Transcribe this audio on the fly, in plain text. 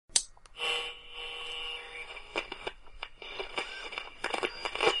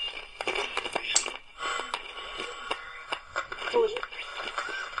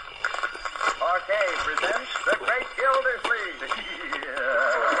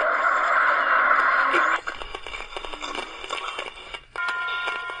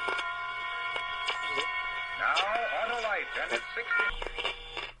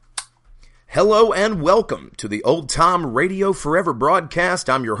Hello and welcome to the Old Time Radio Forever broadcast.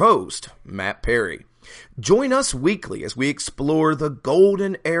 I'm your host, Matt Perry. Join us weekly as we explore the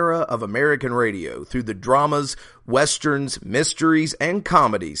golden era of American radio through the dramas, westerns, mysteries, and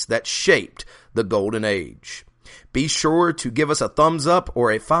comedies that shaped the golden age. Be sure to give us a thumbs up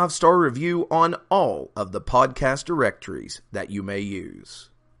or a 5-star review on all of the podcast directories that you may use.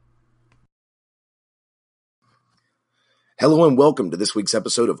 Hello and welcome to this week's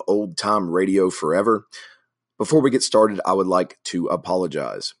episode of Old Time Radio Forever. Before we get started, I would like to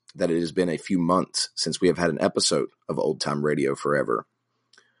apologize that it has been a few months since we have had an episode of Old Time Radio Forever.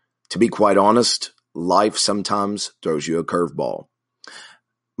 To be quite honest, life sometimes throws you a curveball.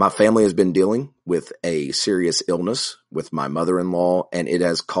 My family has been dealing with a serious illness with my mother-in-law, and it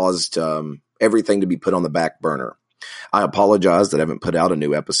has caused everything to be put on the back burner. I apologize that I haven't put out a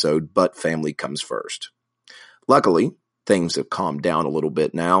new episode, but family comes first. Luckily, things have calmed down a little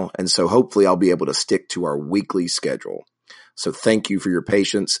bit now, and so hopefully I'll be able to stick to our weekly schedule. So thank you for your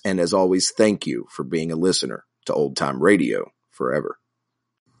patience, and as always, thank you for being a listener to Old Time Radio Forever.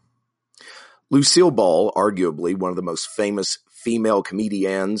 Lucille Ball, arguably one of the most famous female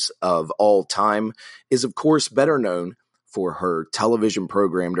comedians of all time, is of course better known for her television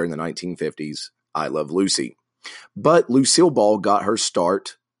program during the 1950s, I Love Lucy. But Lucille Ball got her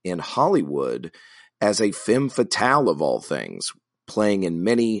start in Hollywood as a femme fatale of all things, playing in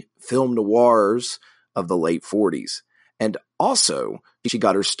many film noirs of the late 40s. And also, she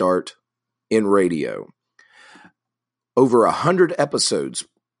got her start in radio. Over 100 episodes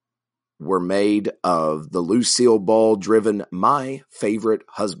were made of the Lucille Ball-driven My Favorite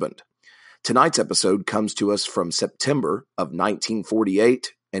Husband. Tonight's episode comes to us from September of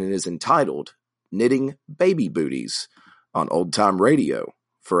 1948, and it is entitled Knitting Baby Booties on Old Time Radio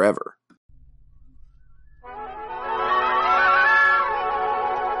Forever.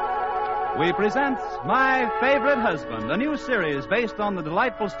 We present My Favorite Husband, a new series based on the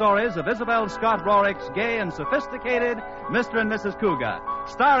delightful stories of Isabel Scott Rorick's gay and sophisticated Mr. and Mrs. Cougat,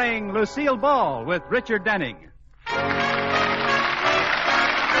 starring Lucille Ball with Richard Denning.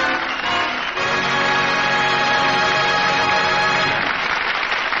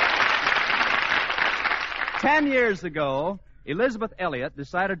 10 years ago, Elizabeth Elliot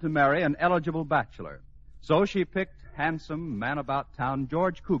decided to marry an eligible bachelor. So she picked handsome, man-about-town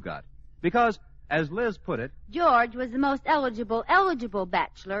George Cougat. Because, as Liz put it, George was the most eligible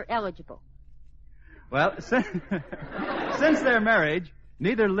bachelor eligible. Well, since their marriage,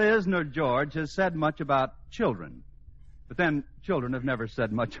 neither Liz nor George has said much about children. But then, children have never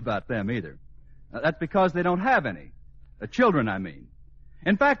said much about them either. That's because they don't have any. Children, I mean.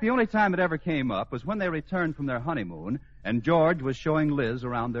 In fact, the only time it ever came up was when they returned from their honeymoon, and George was showing Liz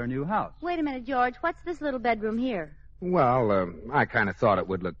around their new house. Wait a minute, George. What's this little bedroom here? Well, I kind of thought it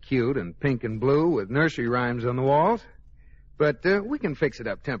would look cute and pink and blue with nursery rhymes on the walls. But we can fix it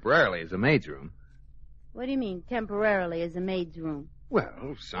up temporarily as a maid's room. What do you mean, temporarily as a maid's room?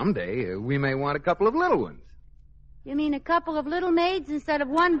 Well, someday we may want a couple of little ones. You mean a couple of little maids instead of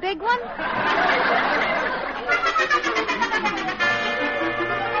one big one?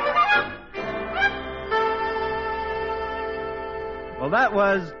 Well, that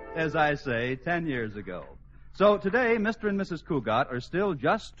was, as I say, 10 years ago. So today, Mr. and Mrs. Cougat are still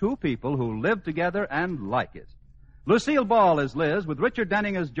just two people who live together and like it. Lucille Ball is Liz, with Richard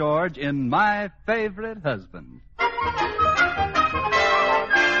Denning as George in My Favorite Husband.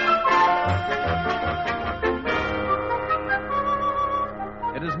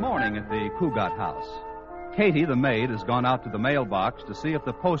 It is morning at the Cougat house. Katie, the maid, has gone out to the mailbox to see if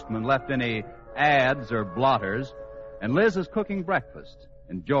the postman left any ads or blotters, and Liz is cooking breakfast,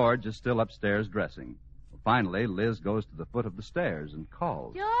 and George is still upstairs dressing. Finally, Liz goes to the foot of the stairs and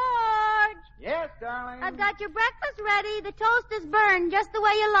calls. George! Yes, darling? I've got your breakfast ready. The toast is burned just the way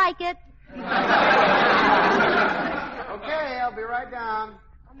you like it. Okay, I'll be right down.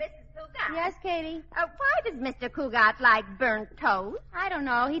 Oh, Mrs. Cougat. Yes, Katie? Why does Mr. Cougat like burnt toast? I don't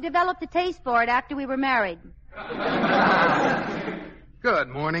know. He developed a taste for it after we were married. Good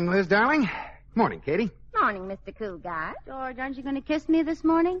morning, Liz, darling. Morning, Katie. Morning, Mr. Cougat. George, aren't you going to kiss me this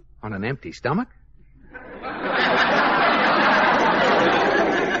morning? On an empty stomach?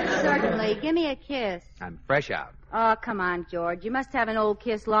 Certainly. Give me a kiss. I'm fresh out. Oh, come on, George. You must have an old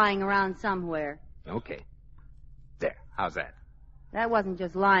kiss lying around somewhere. Okay. There. How's that? That wasn't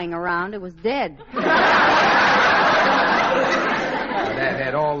just lying around. It was dead. That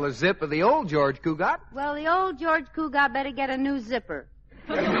had all the zip of the old George Cougat. Well, the old George Cougat better get a new zipper.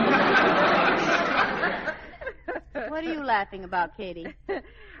 What are you laughing about, Katie?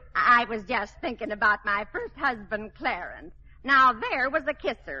 I was just thinking about my first husband, Clarence. Now, there was a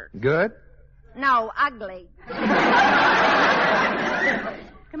kisser. Good. No, ugly.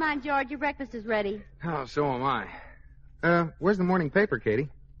 Come on, George, your breakfast is ready. Oh, so am I. Where's the morning paper, Katie?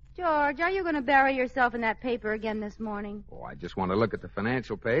 George, are you going to bury yourself in that paper again this morning? Oh, I just want to look at the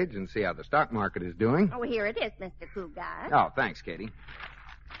financial page and see how the stock market is doing. Oh, here it is, Mr. Cougar. Oh, thanks, Katie.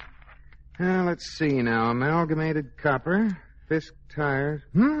 Let's see now. Amalgamated Copper, Fisk Tires.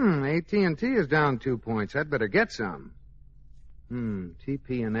 AT&T is down 2 points. I'd better get some.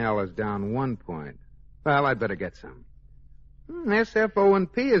 TP&L is down 1 point. Well, I'd better get some.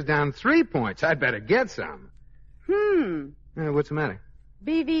 SFO&P is down 3 points. I'd better get some. What's the matter?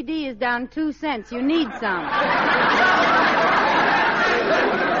 BVD is down 2 cents. You need some.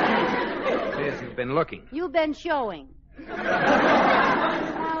 Liz, you've been looking. You've been showing.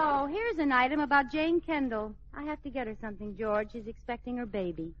 Oh, here's an item about Jane Kendall. I have to get her something, George. She's expecting her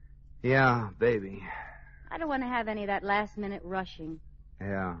baby. Yeah, baby. I don't want to have any of that last-minute rushing.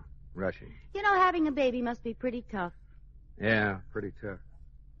 Yeah, rushing. You know, having a baby must be pretty tough. Yeah, pretty tough.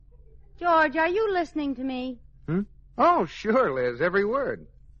 George, are you listening to me? Oh, sure, Liz, every word.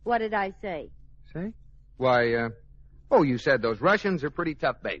 What did I say? Say? Why, you said those Russians are pretty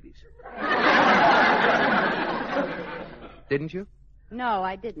tough babies. Didn't you? No,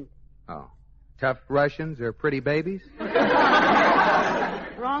 I didn't. Oh. Tough Russians are pretty babies?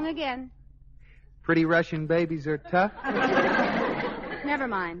 Wrong again. Pretty Russian babies are tough? Never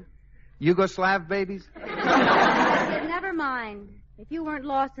mind. Yugoslav babies? I said, never mind. If you weren't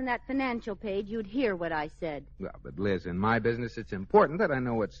lost in that financial page, you'd hear what I said. Well, but Liz, in my business, it's important that I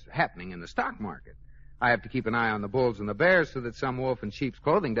know what's happening in the stock market. I have to keep an eye on the bulls and the bears so that some wolf in sheep's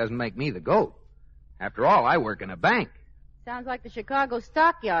clothing doesn't make me the goat. After all, I work in a bank. Sounds like the Chicago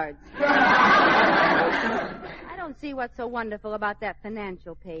stockyards. I don't see what's so wonderful about that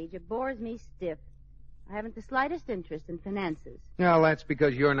financial page. It bores me stiff. I haven't the slightest interest in finances. Well, that's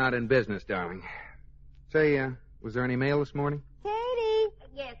because you're not in business, darling. Say, was there any mail this morning? Katie,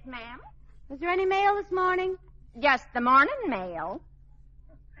 Yes, ma'am. was there any mail this morning? Just the morning mail.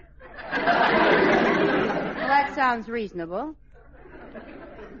 Well, that sounds reasonable.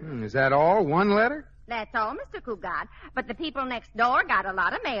 Is that all? One letter? That's all, Mr. Cougar. But the people next door got a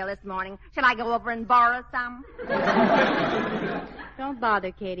lot of mail this morning. Shall I go over and borrow some? Don't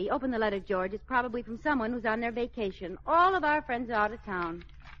bother, Katie. Open the letter, George. It's probably from someone who's on their vacation. All of our friends are out of town.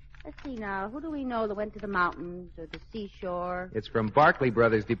 Let's see now. Who do we know that went to the mountains or the seashore? It's from Barclay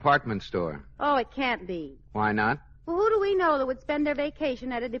Brothers Department Store. Oh, it can't be. Why not? Well, who do we know that would spend their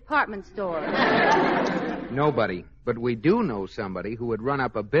vacation at a department store? Nobody. But we do know somebody who would run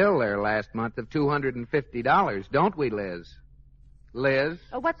up a bill there last month of $250, don't we, Liz? Liz?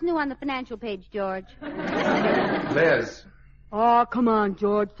 Oh, what's new on the financial page, George? Liz. Oh, come on,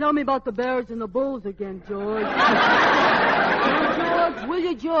 George. Tell me about the Bears and the Bulls again, George. George, will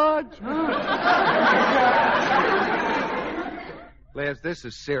you, George? Liz, this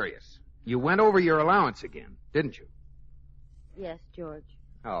is serious. You went over your allowance again, didn't you? Yes, George.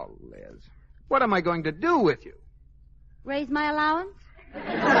 Oh, Liz. What am I going to do with you? Raise my allowance?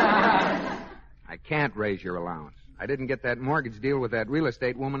 I can't raise your allowance. I didn't get that mortgage deal with that real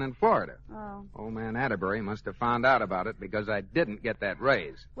estate woman in Florida. Oh. Old man Atterbury must have found out about it because I didn't get that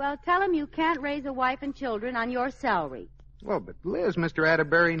raise. Well, tell him you can't raise a wife and children on your salary. Well, but Liz, Mr.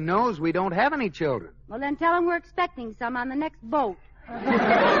 Atterbury knows we don't have any children. Well, then tell him we're expecting some on the next boat.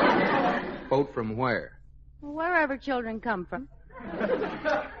 Boat from where? Wherever children come from.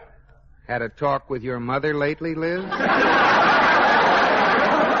 Had a talk with your mother lately, Liz?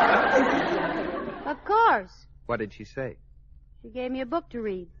 Of course. What did she say? She gave me a book to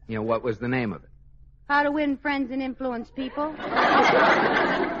read. You know, what was the name of it? How to Win Friends and Influence People.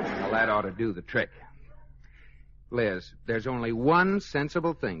 Well, that ought to do the trick. Liz, there's only one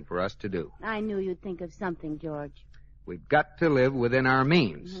sensible thing for us to do. I knew you'd think of something, George. We've got to live within our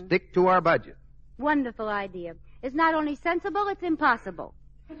means. Mm-hmm. Stick to our budget. Wonderful idea. It's not only sensible, it's impossible.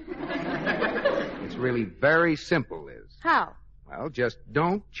 It's really very simple, Liz. How? Well, just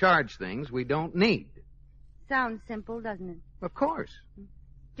don't charge things we don't need. Sounds simple, doesn't it? Of course.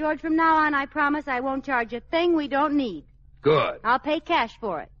 George, from now on, I promise I won't charge a thing we don't need. Good. I'll pay cash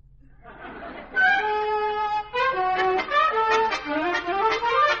for it.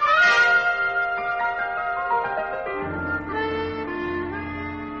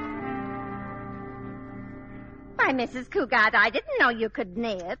 Why, Mrs. Cougar, I didn't know you could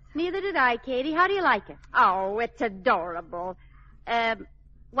knit. Neither did I, Katie. How do you like it? Oh, it's adorable.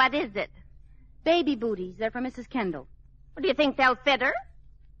 What is it? Baby booties. They're for Mrs. Kendall. Do you think they'll fit her?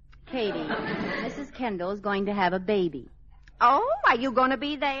 Katie, Mrs. Kendall is going to have a baby. Oh, are you going to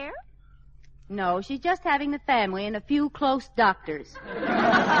be there? No, she's just having the family and a few close doctors.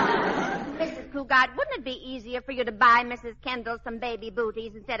 Mrs. Cougat, wouldn't it be easier for you to buy Mrs. Kendall some baby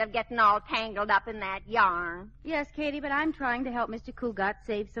booties instead of getting all tangled up in that yarn? Yes, Katie, but I'm trying to help Mr. Cougat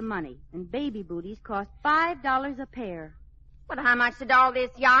save some money. And baby booties cost $5 a pair. But how much did all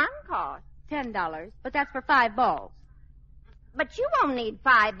this yarn cost? $10, but that's for 5 balls. But you won't need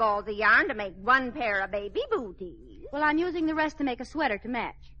 5 balls of yarn to make 1 pair of baby booties. Well, I'm using the rest to make a sweater to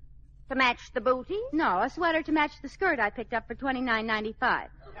match. To match the booties? No, a sweater to match the skirt I picked up for $29.95.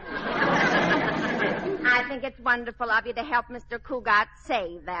 I think it's wonderful of you to help Mr. Cougat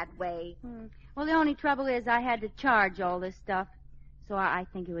save that way. Well, the only trouble is I had to charge all this stuff. So I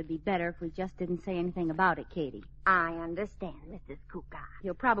think it would be better if we just didn't say anything about it, Katie. I understand, Mrs. Cougat.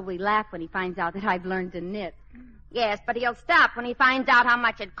 He'll probably laugh when he finds out that I've learned to knit. Yes, but he'll stop when he finds out how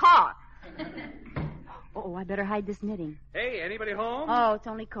much it costs. Oh, I better hide this knitting. Hey, anybody home? Oh, it's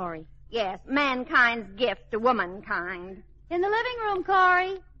only Corey. Yes, mankind's gift to womankind. In the living room,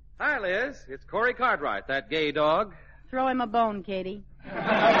 Corey. Hi, Liz. It's Corey Cartwright, that gay dog. Throw him a bone, Katie. Oh,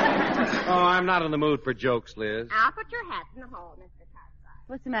 I'm not in the mood for jokes, Liz. I'll put your hat in the hall, Mr. Cartwright.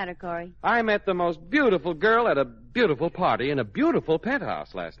 What's the matter, Corey? I met the most beautiful girl at a beautiful party in a beautiful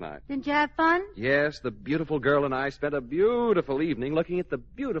penthouse last night. Didn't you have fun? Yes, the beautiful girl and I spent a beautiful evening looking at the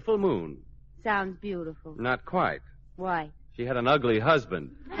beautiful moon. Sounds beautiful. Not quite. Why? She had an ugly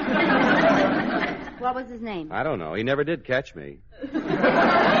husband. What was his name? I don't know. He never did catch me.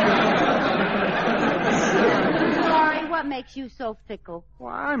 Corey, what makes you so fickle?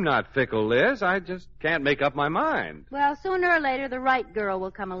 Well, I'm not fickle, Liz. I just can't make up my mind. Well, sooner or later, the right girl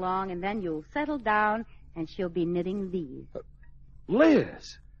will come along, and then you'll settle down, and she'll be knitting these.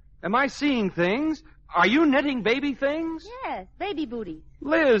 Liz, am I seeing things? Are you knitting baby things? Yes, baby booties.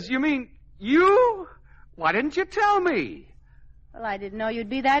 Liz, you mean you? Why didn't you tell me? Well, I didn't know you'd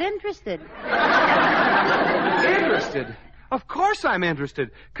be that interested. Interested? Of course I'm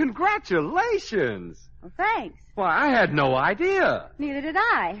interested. Congratulations. Well, thanks. Why, I had no idea. Neither did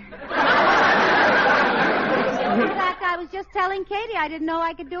I. In fact, I was just telling Katie I didn't know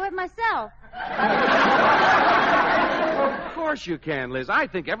I could do it myself. Of course you can, Liz. I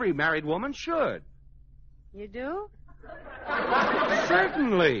think every married woman should. You do?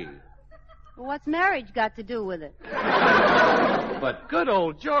 Certainly. Well, what's marriage got to do with it? But good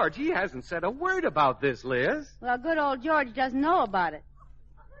old George, he hasn't said a word about this, Liz. Well, good old George doesn't know about it.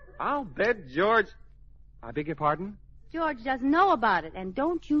 I'll bet George... I beg your pardon? George doesn't know about it, and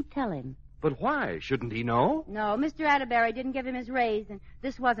don't you tell him. But why? Shouldn't he know? No, Mr. Atterbury didn't give him his raise, and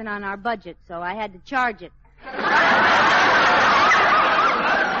this wasn't on our budget, so I had to charge it. They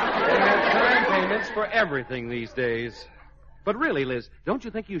have time payments for everything these days. But really, Liz, don't you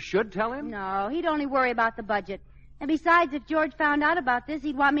think you should tell him? No, he'd only worry about the budget. And besides, if George found out about this,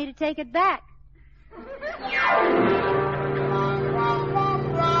 he'd want me to take it back.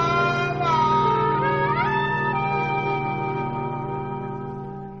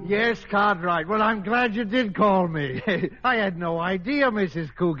 Yes, Cartwright. Well, I'm glad you did call me. I had no idea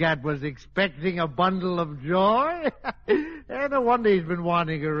Mrs. Cougat was expecting a bundle of joy. No wonder he's been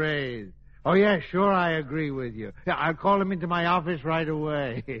wanting a raise. Oh, yeah, sure, I agree with you. Yeah, I'll call him into my office right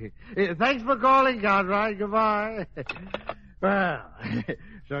away. Thanks for calling, Cartwright. Goodbye. Well,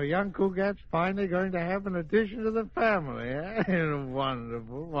 so young Cougat's finally going to have an addition to the family, eh?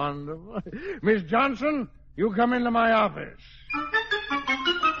 Wonderful, wonderful. Miss Johnson, you come into my office.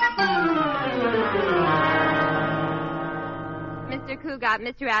 Mr. Cougat,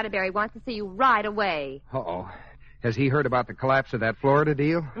 Mr. Atterbury wants to see you right away. Uh-oh. Has he heard about the collapse of that Florida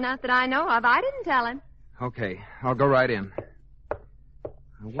deal? Not that I know of. I didn't tell him. Okay, I'll go right in. I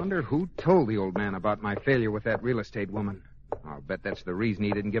wonder who told the old man about my failure with that real estate woman. I'll bet that's the reason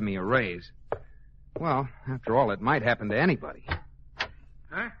he didn't give me a raise. Well, after all, it might happen to anybody.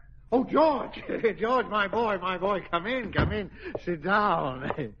 Huh? Oh, George. George, my boy, come in. Sit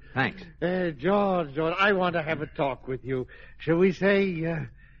down. Thanks. George, I want to have a talk with you. Shall we say,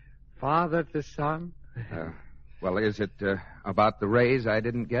 father to son? Well, is it about the raise I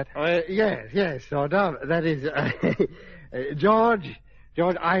didn't get? Yes, sort of. That is, George,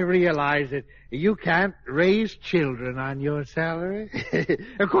 I realize that you can't raise children on your salary.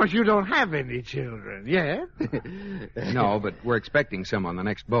 Of course, you don't have any children, yeah? No, but we're expecting some on the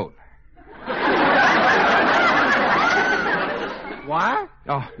next boat. What?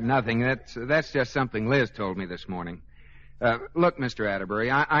 Oh, nothing. That's just something Liz told me this morning. Look, Mr. Atterbury,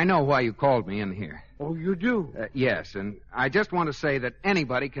 I know why you called me in here. Oh, you do? Yes, and I just want to say that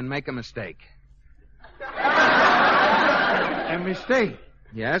anybody can make a mistake. A mistake?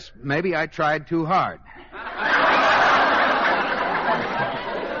 Yes, maybe I tried too hard.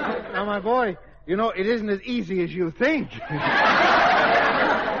 Now, my boy, you know, it isn't as easy as you think.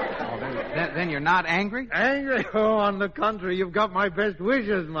 Then you're not angry? Angry? Oh, on the contrary, you've got my best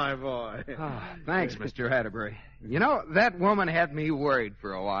wishes, my boy. Oh, thanks, Mr. Atterbury. You know, that woman had me worried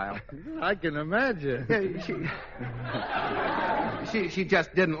for a while. I can imagine. She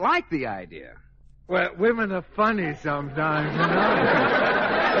just didn't like the idea. Well, women are funny sometimes, you know.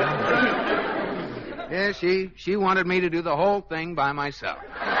 Yeah, she wanted me to do the whole thing by myself.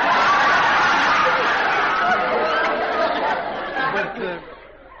 But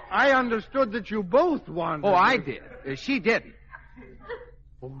I understood that you both wanted. Oh, I did. She didn't.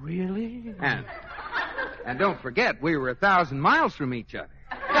 Oh, really? And don't forget, we were 1,000 miles from each other.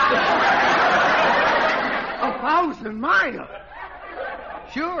 1,000 miles?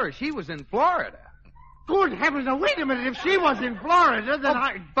 Sure, she was in Florida. Good heavens, now wait a minute. If she was in Florida,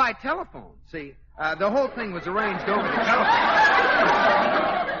 then by telephone. See, the whole thing was arranged over the telephone.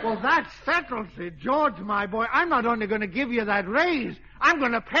 Well, that settles it. George, my boy, I'm not only going to give you that raise, I'm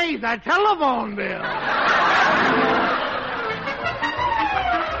going to pay that telephone bill.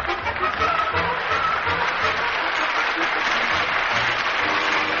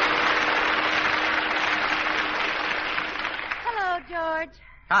 Hello, George.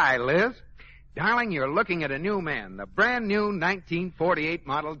 Hi, Liz. Darling, you're looking at a new man, the brand new 1948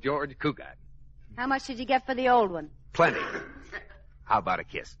 model George Cugat. How much did you get for the old one? Plenty. How about a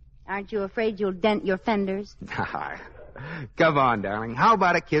kiss? Aren't you afraid you'll dent your fenders? Come on, darling. How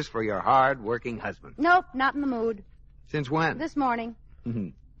about a kiss for your hard-working husband? Nope, not in the mood. Since when? This morning.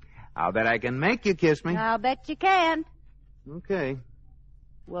 I'll bet I can make you kiss me. I'll bet you can. Okay.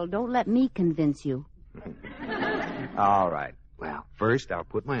 Well, don't let me convince you. All right. Well, first I'll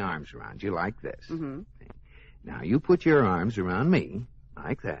put my arms around you like this. Mm-hmm. Now you put your arms around me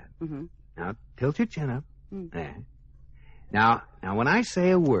like that. Mm-hmm. Now tilt your chin up. There. Now when I say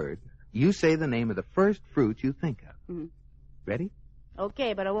a word, you say the name of the first fruit you think of. Mm-hmm. Ready?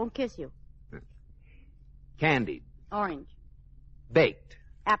 Okay, but I won't kiss you. Candied. Orange. Baked.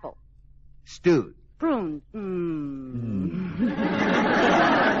 Apple. Stewed. Prunes.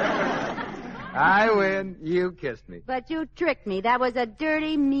 I win. You kissed me. But you tricked me. That was a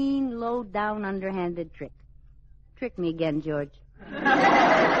dirty, mean, low-down, underhanded trick. Trick me again, George.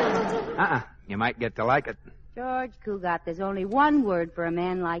 You might get to like it. George Cugat, there's only one word for a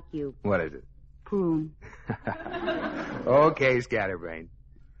man like you. What is it? Prune. Okay, scatterbrain.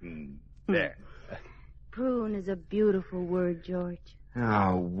 There. Prune is a beautiful word, George.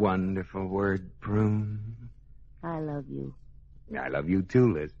 Oh, wonderful word, prune. I love you. I love you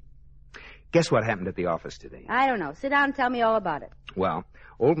too, Liz. Guess what happened at the office today? I don't know. Sit down and tell me all about it. Well,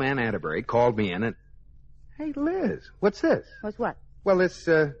 old man Atterbury called me in and... Hey, Liz, what's this? What's what? Well, this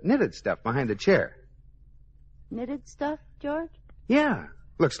knitted stuff behind the chair. Knitted stuff, George? Yeah.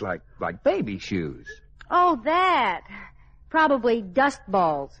 Looks like baby shoes. Oh, that. Probably dust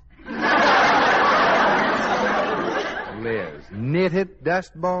balls. Liz, knitted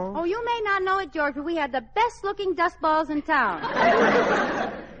dust balls? Oh, you may not know it, George, but we had the best-looking dust balls in town.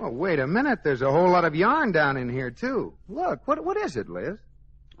 Well, wait a minute. There's a whole lot of yarn down in here, too. Look, what is it, Liz?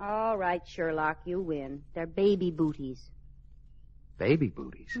 All right, Sherlock, you win. They're baby booties. Baby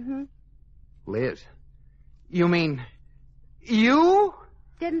booties? Mm-hmm. Liz, you mean you?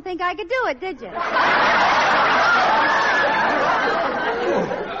 Didn't think I could do it, did you?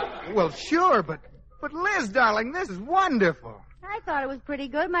 Well, sure, but Liz, darling, this is wonderful. I thought it was pretty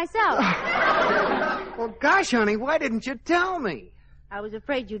good myself. Well, gosh, honey, why didn't you tell me? I was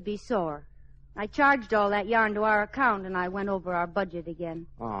afraid you'd be sore. I charged all that yarn to our account, and I went over our budget again.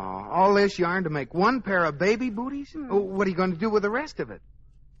 Oh, all this yarn to make one pair of baby booties? Oh, what are you going to do with the rest of it?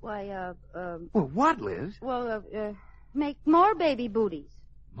 Why, Well, what, Liz? Well, make more baby booties.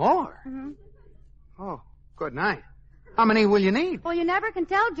 More? Mm-hmm. Oh, good night. How many will you need? Well, you never can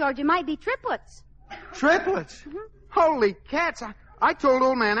tell, George. It might be triplets. Triplets? Mm-hmm. Holy cats. I told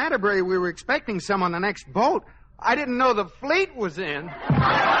old man Atterbury we were expecting some on the next boat. I didn't know the fleet was in. Katie,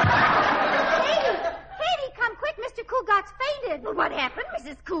 come quick. Mr. Cugat's fainted. Well, what happened,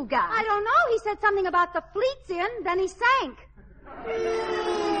 Mrs. Cugat? I don't know. He said something about the fleet's in, then he sank.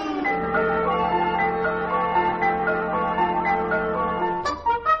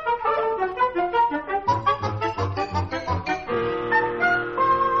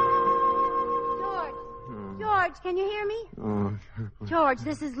 George, can you hear me? Oh. George,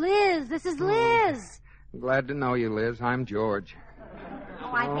 this is Liz. This is Liz. Glad to know you, Liz. I'm George.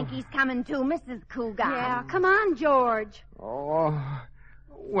 Oh, I think he's coming too, Mrs. Cugat. Yeah, come on, George. Oh,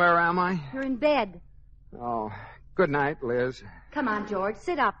 where am I? You're in bed. Oh, good night, Liz. Come on, George.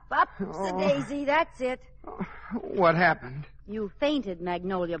 Sit up. Up's a daisy. That's it. What happened? You fainted,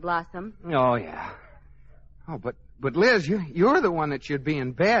 Magnolia Blossom. Oh, yeah. Oh, but Liz, you're the one that should be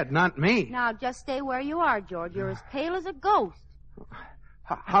in bed, not me. Now, just stay where you are, George. You're as pale as a ghost.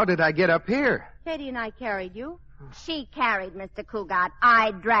 How did I get up here? Katie and I carried you. She carried, Mr. Cougat.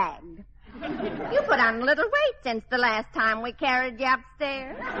 I dragged. You put on a little weight since the last time we carried you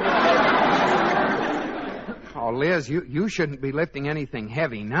upstairs. Oh, Liz, you shouldn't be lifting anything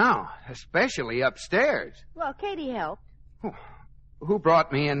heavy now, especially upstairs. Well, Katie helped. Who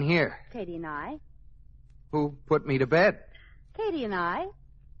brought me in here? Katie and I. Who put me to bed? Katie and I.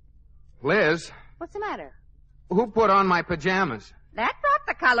 Liz, What's the matter? who put on my pajamas? That brought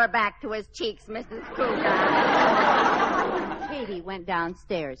the color back to his cheeks, Mrs. Cougat. Katie went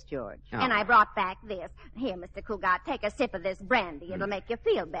downstairs, George. Oh. And I brought back this. Here, Mr. Cougat, take a sip of this brandy. It'll make you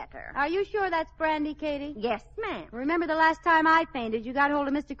feel better. Are you sure that's brandy, Katie? Yes, ma'am. Remember the last time I fainted, you got hold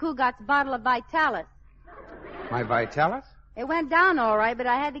of Mr. Cougat's bottle of Vitalis. My Vitalis? It went down all right, but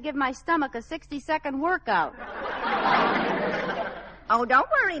I had to give my stomach a 60-second workout. Oh, don't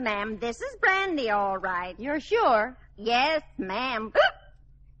worry, ma'am. This is brandy, all right. You're sure? Yes, ma'am.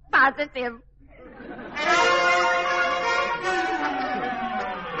 Positive.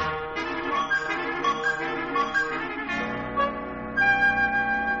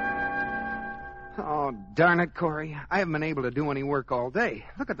 Oh, darn it, Corey. I haven't been able to do any work all day.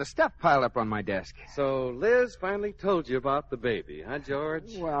 Look at the stuff piled up on my desk. So Liz finally told you about the baby, huh,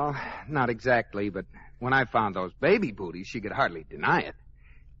 George? Well, not exactly, but when I found those baby booties, she could hardly deny it.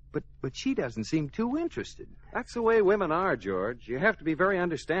 But she doesn't seem too interested. That's the way women are, George. You have to be very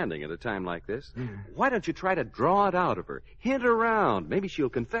understanding at a time like this. Why don't you try to draw it out of her? Hint around. Maybe she'll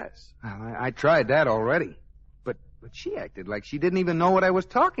confess. Well, I tried that already. But she acted like she didn't even know what I was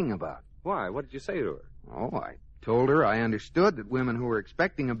talking about. Why? What did you say to her? Oh, I told her I understood that women who are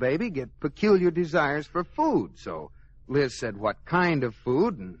expecting a baby get peculiar desires for food. So Liz said, what kind of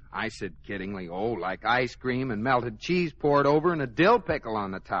food? And I said kiddingly, like ice cream and melted cheese poured over and a dill pickle on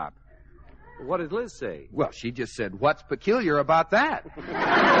the top. What did Liz say? Well, she just said, what's peculiar about that?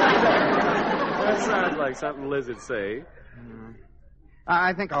 That sounds like something Liz would say.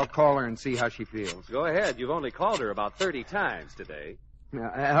 I think I'll call her and see how she feels. Go ahead. You've only called her about 30 times today.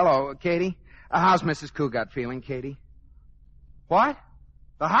 Hello, Katie. How's Mrs. Cougat feeling, Katie? What?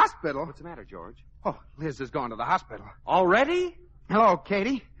 The hospital? What's the matter, George? Oh, Liz has gone to the hospital. Already? Hello,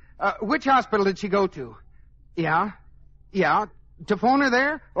 Katie. Which hospital did she go to? Yeah. To phone her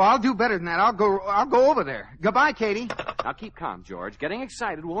there? Well, I'll do better than that. I'll go over there. Goodbye, Katie. Now keep calm, George. Getting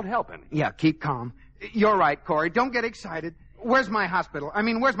excited won't help any. Yeah, keep calm. You're right, Corey. Don't get excited. Where's my hospital?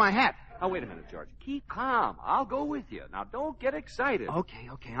 Where's my hat? Now, wait a minute, George. Keep calm. I'll go with you. Now, don't get excited. Okay.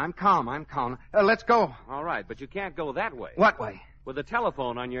 I'm calm. Let's go. All right, but you can't go that way. What way? With the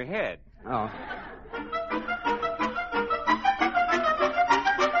telephone on your head. Oh.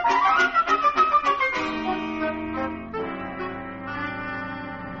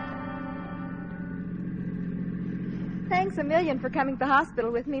 Thanks a million for coming to the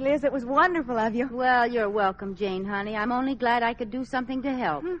hospital with me, Liz. It was wonderful of you. Well, you're welcome, Jane, honey. I'm only glad I could do something to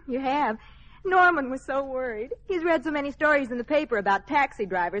help. You have. Norman was so worried. He's read so many stories in the paper about taxi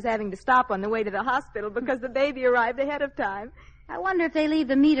drivers having to stop on the way to the hospital because the baby arrived ahead of time. I wonder if they leave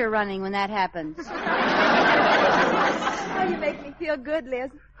the meter running when that happens. Oh, you make me feel good, Liz,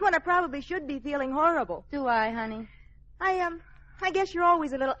 when I probably should be feeling horrible. Do I, honey? I guess you're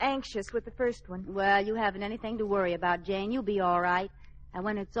always a little anxious with the first one. Well, you haven't anything to worry about, Jane. You'll be all right. And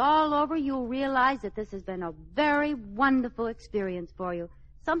when it's all over, you'll realize that this has been a very wonderful experience for you.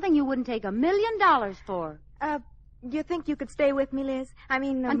 Something you wouldn't take $1 million for. Do you think you could stay with me, Liz?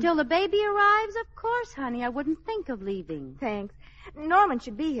 Until the baby arrives? Of course, honey. I wouldn't think of leaving. Thanks. Norman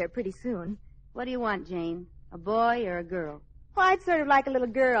should be here pretty soon. What do you want, Jane? A boy or a girl? Well, I'd sort of like a little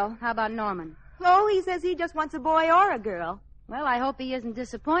girl. How about Norman? Oh, he says he just wants a boy or a girl. Well, I hope he isn't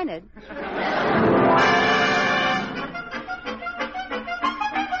disappointed.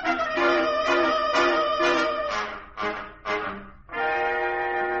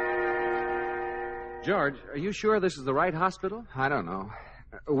 George, are you sure this is the right hospital? I don't know.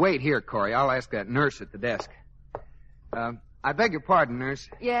 Wait here, Corey. I'll ask that nurse at the desk. I beg your pardon, nurse.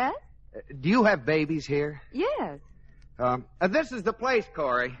 Yes? Do you have babies here? Yes. This is the place,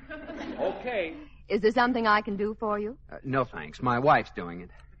 Corey. Okay. Is there something I can do for you? No, thanks. My wife's doing it.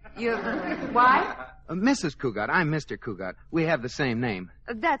 Your wife? Mrs. Cougat. I'm Mr. Cougat. We have the same name.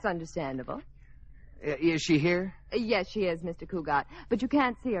 That's understandable. Is she here? Yes, she is, Mr. Cougat. But you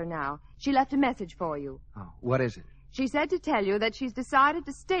can't see her now. She left a message for you. Oh, what is it? She said to tell you that she's decided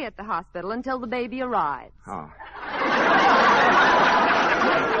to stay at the hospital until the baby arrives. Oh.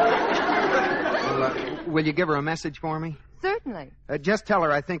 Well, will you give her a message for me? Certainly. Just tell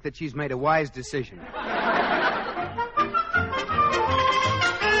her I think that she's made a wise decision.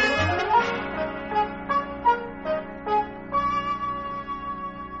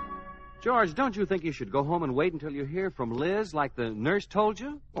 George, don't you think you should go home and wait until you hear from Liz like the nurse told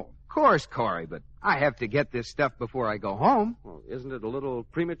you? Oh, of course, Corey, but I have to get this stuff before I go home. Well, isn't it a little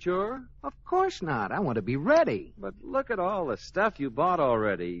premature? Of course not. I want to be ready. But look at all the stuff you bought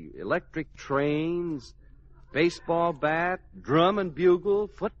already. Electric trains, baseball bat, drum and bugle,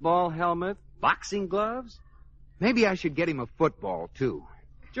 football helmet, boxing gloves. Maybe I should get him a football, too.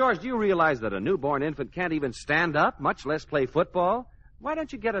 George, do you realize that a newborn infant can't even stand up, much less play football? Why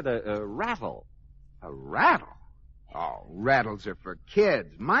don't you get it a rattle? A rattle? Oh, rattles are for kids.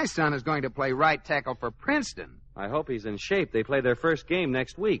 My son is going to play right tackle for Princeton. I hope he's in shape. They play their first game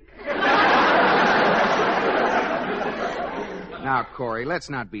next week. Now, Corey, let's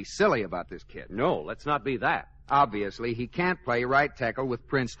not be silly about this kid. No, let's not be that. Obviously, he can't play right tackle with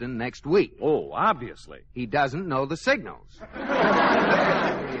Princeton next week. Oh, obviously. He doesn't know the signals.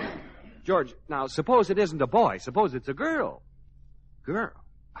 George, now, suppose it isn't a boy. Suppose it's a girl. Girl?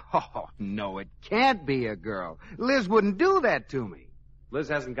 Oh, no, it can't be a girl. Liz wouldn't do that to me. Liz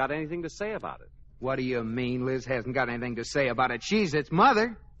hasn't got anything to say about it. What do you mean Liz hasn't got anything to say about it? She's its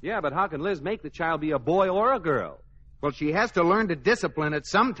mother. Yeah, but how can Liz make the child be a boy or a girl? Well, she has to learn to discipline it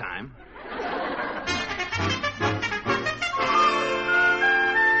sometime.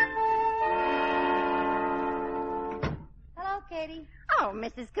 Hello, Katie. Oh,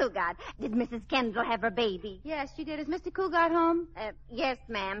 Mrs. Cougat, did Mrs. Kendall have her baby? Yes, she did. Is Mr. Cougat home? Yes,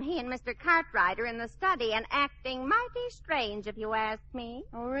 ma'am. He and Mr. Cartwright are in the study and acting mighty strange, if you ask me.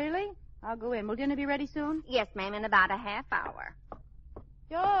 Oh, really? I'll go in. Will dinner be ready soon? Yes, ma'am, in about a half hour.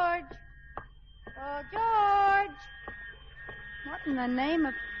 George! Oh, George! What in the name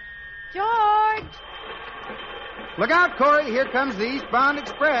of... George! Look out, Corey. Here comes the Eastbound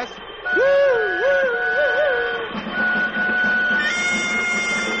Express.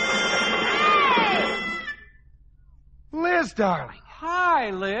 Liz, darling.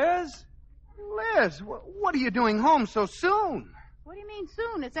 Hi, Liz. Liz, what are you doing home so soon? What do you mean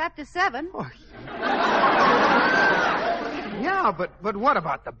soon? It's after 7. Oh. Yeah, but what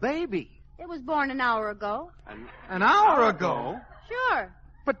about the baby? It was born an hour ago. An hour ago? Sure.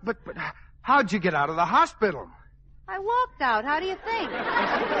 But how'd you get out of the hospital? I walked out. How do you think?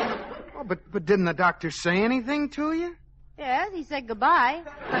 Oh, but didn't the doctor say anything to you? Yes, he said goodbye.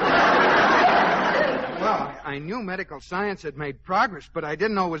 Well, I knew medical science had made progress, but I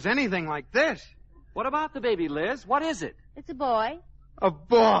didn't know it was anything like this. What about the baby, Liz? What is it? It's a boy. A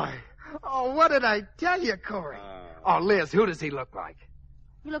boy? Oh, what did I tell you, Corey? Oh, Liz, who does he look like?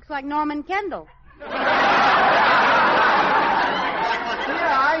 He looks like Norman Kendall. Yeah,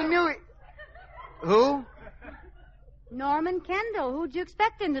 I knew it. Who? Norman Kendall. Who'd you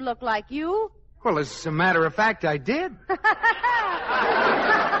expect him to look like? You? Well, as a matter of fact, I did.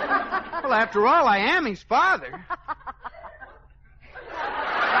 Well, after all, I am his father.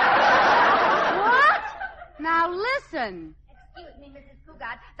 What? Now listen. Excuse me, Mrs.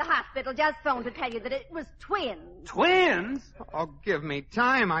 Cougat. The hospital just phoned to tell you that it was twins. Twins? Oh, give me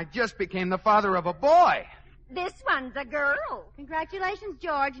time. I just became the father of a boy. This one's a girl. Congratulations,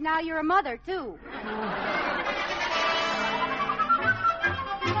 George. Now you're a mother, too.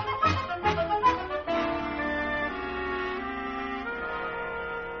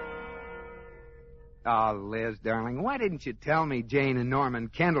 Oh, Liz, darling, why didn't you tell me Jane and Norman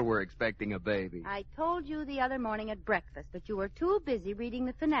Kendall were expecting a baby? I told you the other morning at breakfast, but you were too busy reading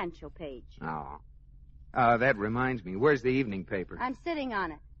the financial page. Oh. That reminds me. Where's the evening paper? I'm sitting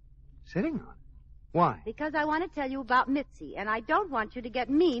on it. Sitting on it? Why? Because I want to tell you about Mitzi, and I don't want you to get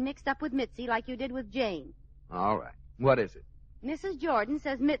me mixed up with Mitzi like you did with Jane. All right. What is it? Mrs. Jordan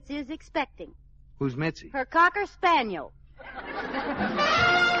says Mitzi is expecting. Who's Mitzi? Her Cocker Spaniel.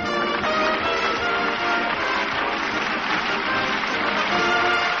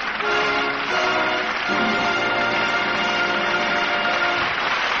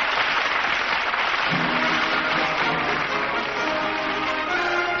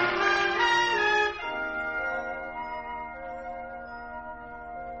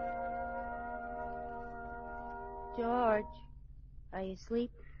 George, are you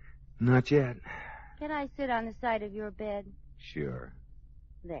asleep? Not yet. Can I sit on the side of your bed? Sure.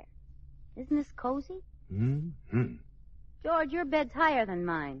 There. Isn't this cozy? Mm-hmm. George, your bed's higher than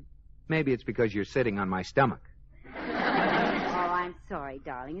mine. Maybe it's because you're sitting on my stomach. Oh, I'm sorry,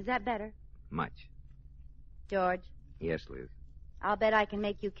 darling. Is that better? Much. George, Yes, Liz. I'll bet I can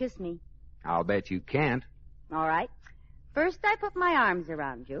make you kiss me. I'll bet you can't. All right. First, I put my arms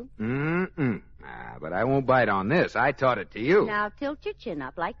around you. Mm-mm. But I won't bite on this. I taught it to you. Now, tilt your chin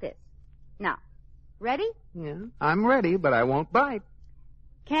up like this. Now, ready? Yeah, I'm ready, but I won't bite.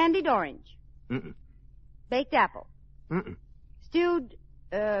 Candied orange. Mm-mm. Baked apple. Mm-mm. Stewed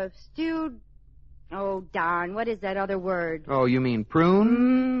Stewed... Oh, darn. What is that other word? Oh, you mean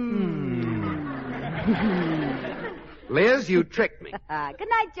prune? Liz, you tricked me. Good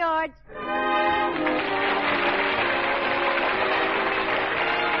night, George.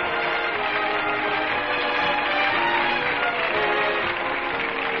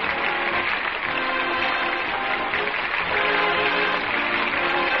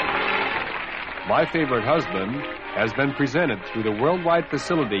 My Favorite Husband has been presented through the worldwide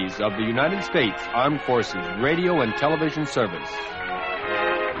facilities of the United States Armed Forces Radio and Television Service.